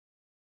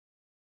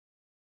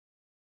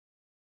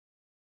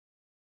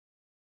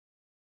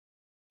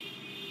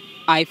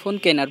IPhone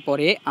কেনার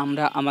পরে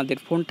আমরা আমাদের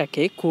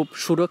ফোনটাকে খুব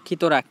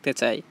সুরক্ষিত রাখতে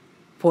চাই।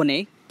 ফোনে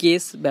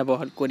কেস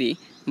ব্যবহার করি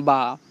বা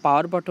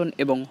পাওয়ার বাটন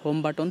এবং হোম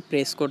বাটন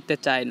প্রেস করতে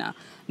চায় না।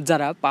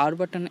 যারা পাওয়ার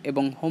বাটন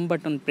এবং হোম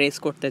বাটন প্রেস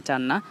করতে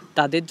চান না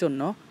তাদের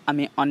জন্য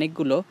আমি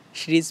অনেকগুলো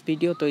সিরিজ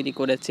ভিডিও তৈরি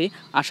করেছি।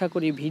 আশা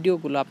করি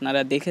ভিডিওগুলো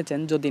আপনারা দেখেছেন।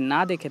 যদি না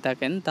দেখে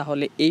থাকেন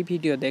তাহলে এই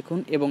ভিডিও দেখুন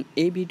এবং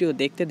এই ভিডিও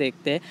দেখতে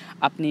দেখতে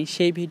আপনি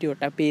সেই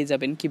ভিডিওটা পেয়ে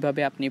যাবেন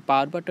কিভাবে আপনি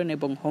পাওয়ার বাটন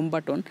এবং হোম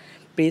বাটন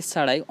প্রেস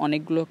ছাড়াই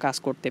অনেকগুলো কাজ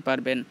করতে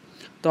পারবেন।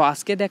 তো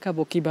আজকে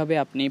দেখাবো কিভাবে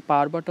আপনি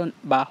পাওয়ার বাটন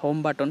বা হোম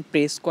বাটন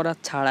প্রেস করা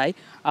ছাড়াই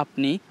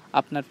আপনি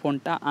আপনার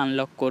ফোনটা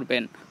আনলক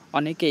করবেন।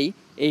 অনেকেই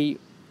এই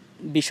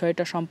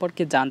বিষয়টা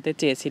সম্পর্কে জানতে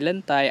চেয়েছিলেন,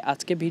 তাই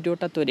আজকে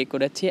ভিডিওটা তৈরি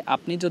করেছি।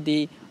 আপনি যদি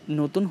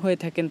নতুন হয়ে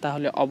থাকেন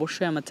তাহলে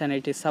অবশ্যই আমার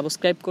চ্যানেলটি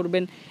সাবস্ক্রাইব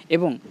করবেন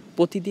এবং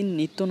প্রতিদিন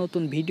নিত্য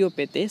নতুন ভিডিও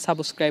পেতে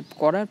সাবস্ক্রাইব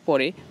করার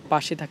পরে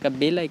পাশে থাকা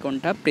বেল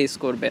আইকনটা প্রেস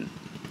করবেন।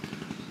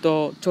 তো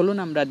চলুন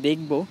আমরা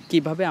দেখব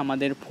কিভাবে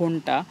আমাদের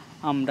ফোনটা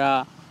আমরা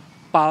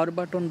পাওয়ার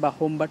বাটন বা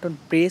হোম বাটন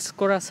প্রেস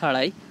করা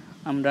ছাড়াই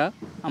আমরা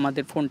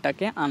আমাদের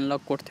ফোনটাকে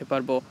আনলক করতে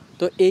পারবো।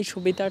 তো এই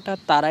সুবিধাটা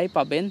তারাই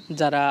পাবেন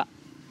যারা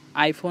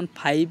আইফোন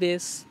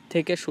 5s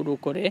থেকে শুরু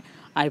করে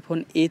আইফোন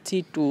SE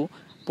 2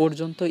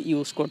 পর্যন্ত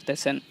ইউজ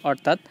করতেছেন,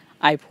 অর্থাৎ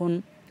iPhone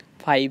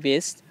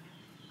 5s,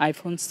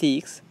 iPhone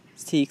 6,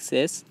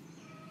 6s,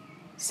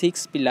 6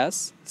 plus,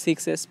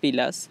 6s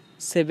plus,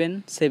 7,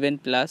 7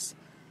 plus,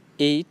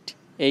 8,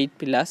 8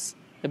 plus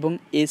এবং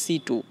SE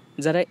 2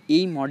 যারা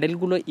এই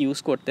মডেলগুলো ইউজ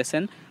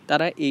করতেছেন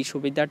তারা এই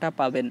সুবিধাটা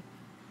পাবেন।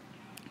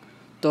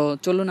 তো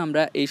চলুন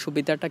আমরা এই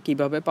সুবিধাটা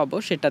কিভাবে পাবো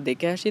সেটা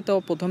দেখে আসি। তো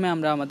প্রথমে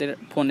আমরা আমাদের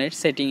ফোনের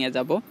সেটিংয়ে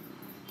যাব।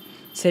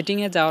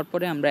 সেটিংয়ে যাওয়ার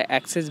পরে আমরা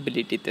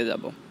অ্যাক্সেসিবিলিটিতে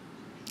যাব,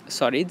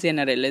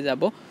 জেনারেলে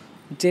যাব।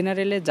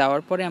 জেনারেলে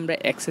যাওয়ার পরে আমরা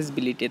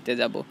অ্যাক্সেসিবিলিটিতে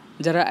যাব।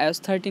 যারা iOS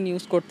 13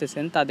 ইউজ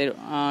করতেছেন তাদের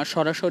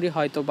সরাসরি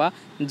হয়তো বা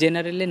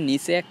জেনারেলের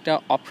নিচে একটা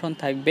অপশন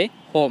থাকবে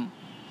হোম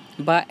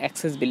বা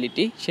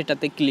অ্যাক্সেসিবিলিটি,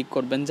 সেটাতে ক্লিক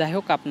করবেন। যাই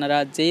হোক, আপনারা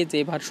যে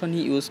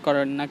ভার্সনই ইউজ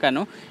করেন না কেন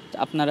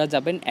আপনারা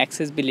যাবেন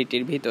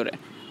অ্যাক্সেসিবিলিটির ভিতরে।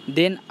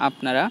 দেন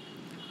আপনারা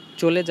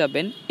চলে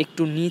যাবেন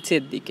একটু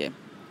নিচের দিকে,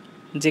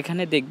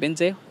 যেখানে দেখবেন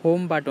যে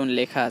হোম বাটন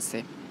লেখা আছে।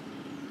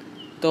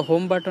 তো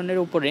হোম বাটনের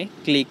উপরে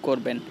ক্লিক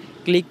করবেন।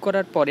 ক্লিক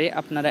করার পরে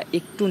আপনারা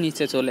একটু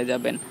নিচে চলে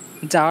যাবেন।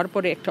 যাওয়ার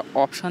পরে একটা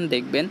অপশান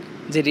দেখবেন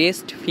যে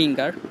রেস্ট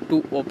ফিঙ্গার টু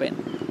ওপেন,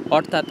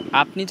 অর্থাৎ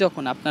আপনি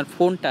যখন আপনার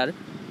ফোনটার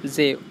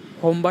যে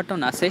হোম বাটন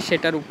আছে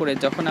সেটার উপরে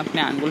যখন আপনি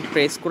আঙ্গুল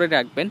প্রেস করে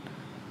রাখবেন,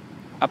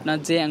 আপনার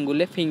যে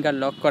আঙ্গুলে ফিঙ্গার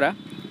লক করা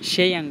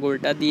সেই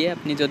আঙ্গুলটা দিয়ে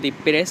আপনি যদি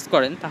প্রেস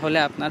করেন তাহলে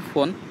আপনার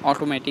ফোন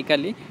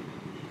অটোমেটিক্যালি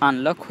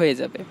আনলক হয়ে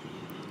যাবে।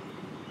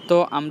 তো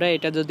আমরা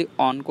এটা যদি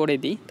অন করে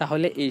দিই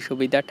তাহলে এই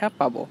সুবিধাটা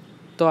পাবো।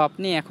 তো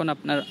আপনি এখন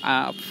আপনার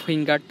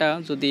ফিঙ্গারটা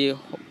যদি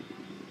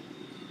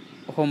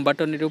হোম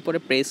বাটনের উপরে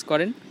প্রেস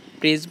করেন,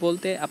 প্রেস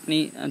বলতে আপনি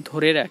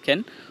ধরে রাখেন,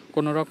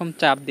 কোনো রকম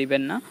চাপ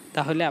দিবেন না,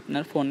 তাহলে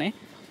আপনার ফোনে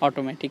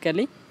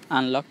অটোমেটিক্যালি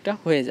আনলকটা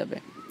হয়ে যাবে।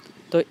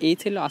 তো এই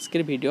ছিল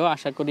আজকের ভিডিও।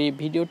 আশা করি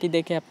ভিডিওটি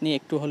দেখে আপনি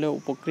একটু হলেও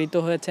উপকৃত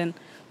হয়েছেন।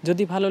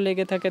 যদি ভালো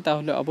লেগে থাকে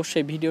তাহলে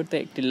অবশ্যই ভিডিওতে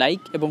একটি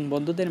লাইক এবং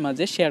বন্ধুদের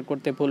মাঝে শেয়ার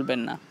করতে ভুলবেন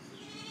না।